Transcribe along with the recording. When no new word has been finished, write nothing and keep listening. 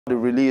The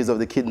release of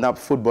the kidnapped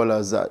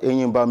footballers,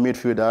 Enyimba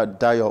midfielder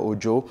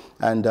Dayo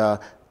and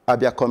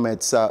Abia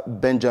Comets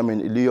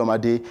Benjamin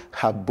Iluyomade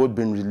have both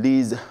been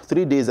released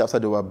 3 days after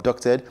they were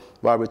abducted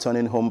while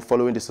returning home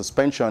following the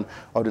suspension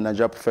of the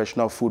Nigeria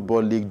Professional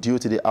Football League due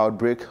to the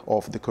outbreak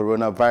of the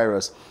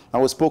coronavirus.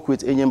 And we spoke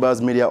with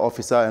Enyimba's media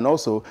officer and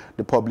also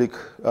the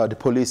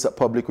police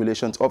public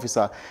relations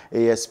officer,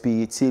 ASP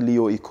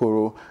Tee-Leo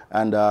Ikoro.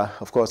 And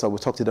of course, I will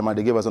talk to them and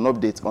they gave us an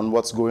update on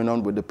what's going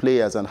on with the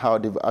players and how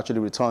they've actually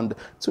returned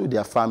to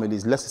their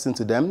families. Let's listen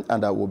to them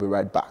and I will be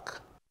right back.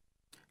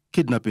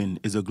 Kidnapping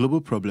is a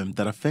global problem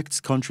that affects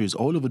countries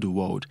all over the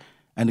world,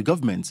 and the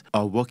governments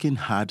are working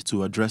hard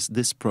to address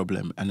this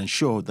problem and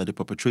ensure that the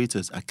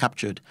perpetrators are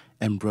captured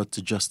and brought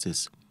to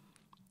justice.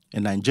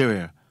 In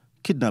Nigeria,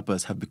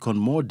 kidnappers have become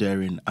more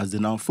daring as they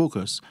now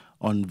focus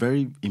on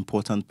very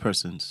important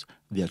persons,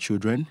 their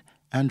children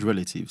and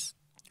relatives.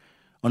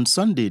 On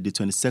Sunday, the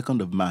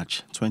 22nd of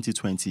March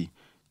 2020,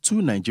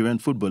 2 Nigerian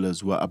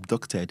footballers were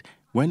abducted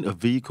when a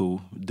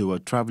vehicle they were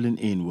traveling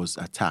in was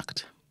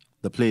attacked.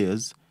 The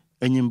players,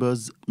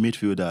 Enyimba's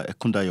midfielder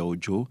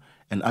Dayo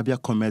and Abia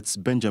Comets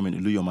Benjamin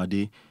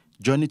Iluyomade,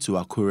 journeyed to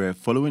Akure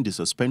following the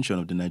suspension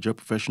of the Nigeria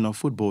Professional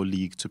Football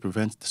League to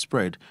prevent the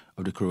spread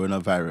of the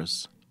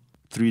coronavirus.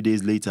 3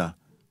 days later,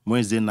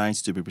 Wednesday night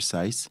to be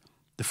precise,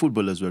 the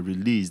footballers were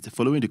released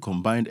following the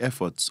combined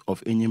efforts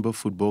of Enyimba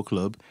Football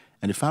Club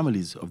and the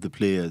families of the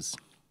players.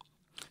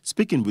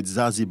 Speaking with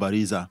Zazi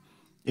Bariza,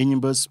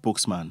 Enyimba's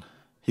spokesman,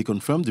 he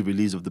confirmed the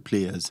release of the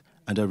players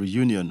and a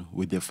reunion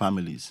with their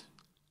families.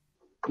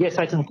 Yes,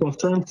 I can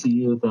confirm to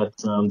you that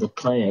the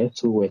players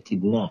who were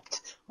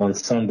kidnapped on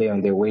Sunday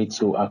on their way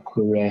to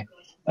Akure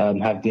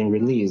have been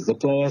released. The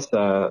players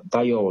are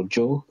Dayo,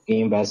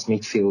 Enyimba's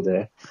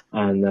midfielder,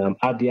 and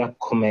Abia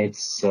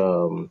Comets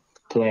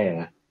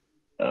player,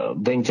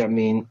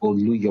 Benjamin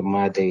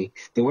Iluyomade.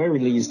 They were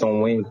released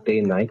on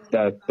Wednesday night.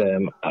 That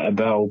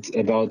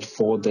about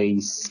 4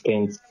 days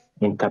spent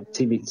in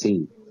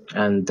captivity,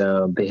 and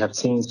they have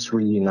since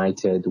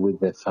reunited with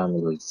their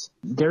families.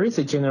 There is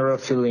a general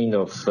feeling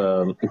of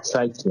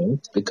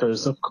excitement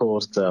because, of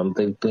course,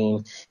 they've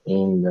been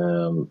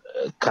in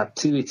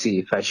captivity,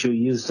 if I should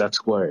use that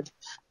word,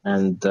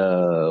 and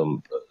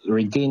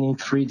regaining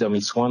freedom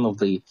is one of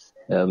the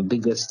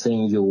biggest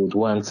things you would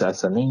want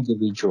as an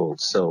individual.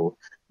 So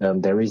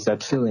there is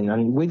that feeling.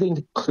 And within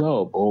the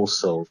club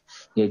also,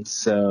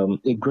 it's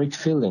a great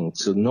feeling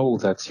to know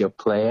that your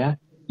player,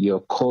 your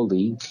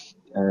colleague,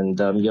 and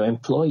your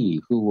employee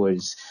who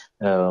was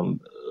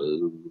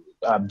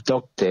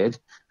abducted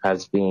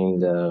has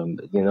been,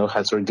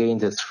 has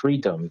regained his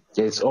freedom.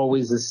 There's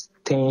always this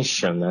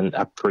tension and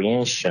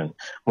apprehension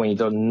when you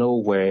don't know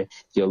where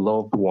your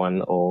loved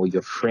one or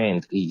your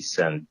friend is,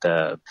 and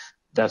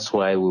that's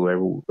why we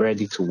were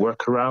ready to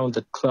work around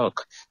the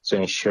clock to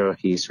ensure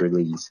his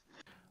release.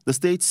 The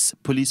state's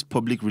police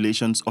public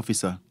relations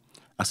officer,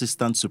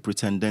 Assistant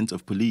Superintendent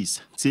of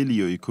Police,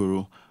 Tee-Leo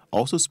Ikoro,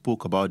 also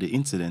spoke about the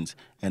incident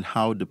and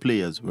how the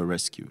players were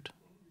rescued.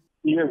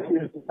 Yes,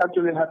 it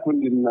actually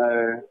happened in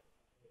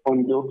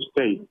Ondo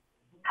State,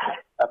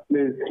 a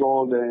place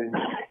called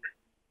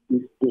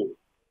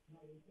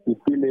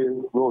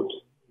Ipile Road.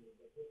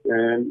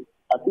 And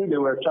I think they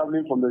were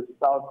traveling from the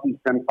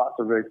southeastern part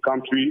of the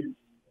country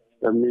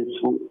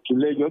to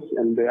Lagos,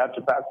 and they had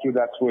to pass through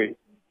that way.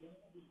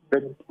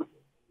 But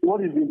what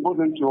is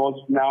important to us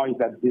now is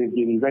that they've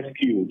been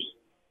rescued.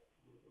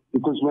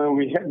 Because when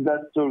we heard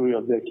that story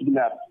of the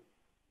kidnap,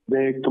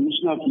 the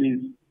Commissioner of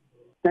Police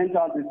sent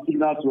out a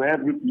signal to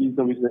every police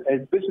officer,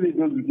 especially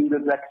those within the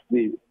black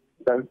state,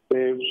 that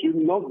they should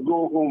not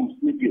go home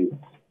sleeping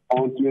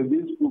until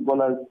these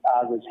footballers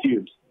are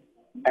rescued.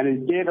 And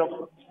instead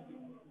of,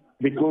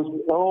 because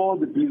all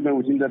the policemen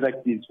within the black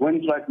state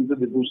went right into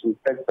the bush in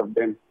search of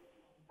them.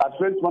 At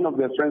first, one of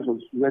their friends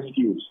was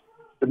rescued,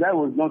 but that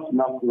was not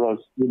enough for us.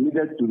 We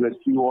needed to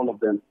rescue all of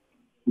them.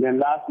 Then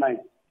last night,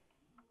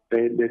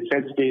 the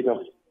said state of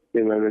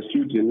they were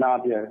rescued, and now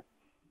they're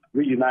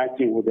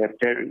reuniting with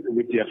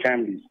their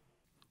families.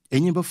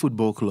 Enyimba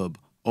Football Club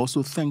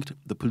also thanked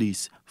the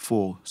police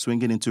for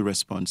swinging into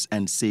response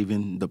and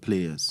saving the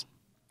players.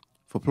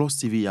 For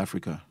Plus TV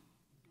Africa,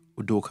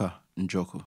 Udoka Njoko.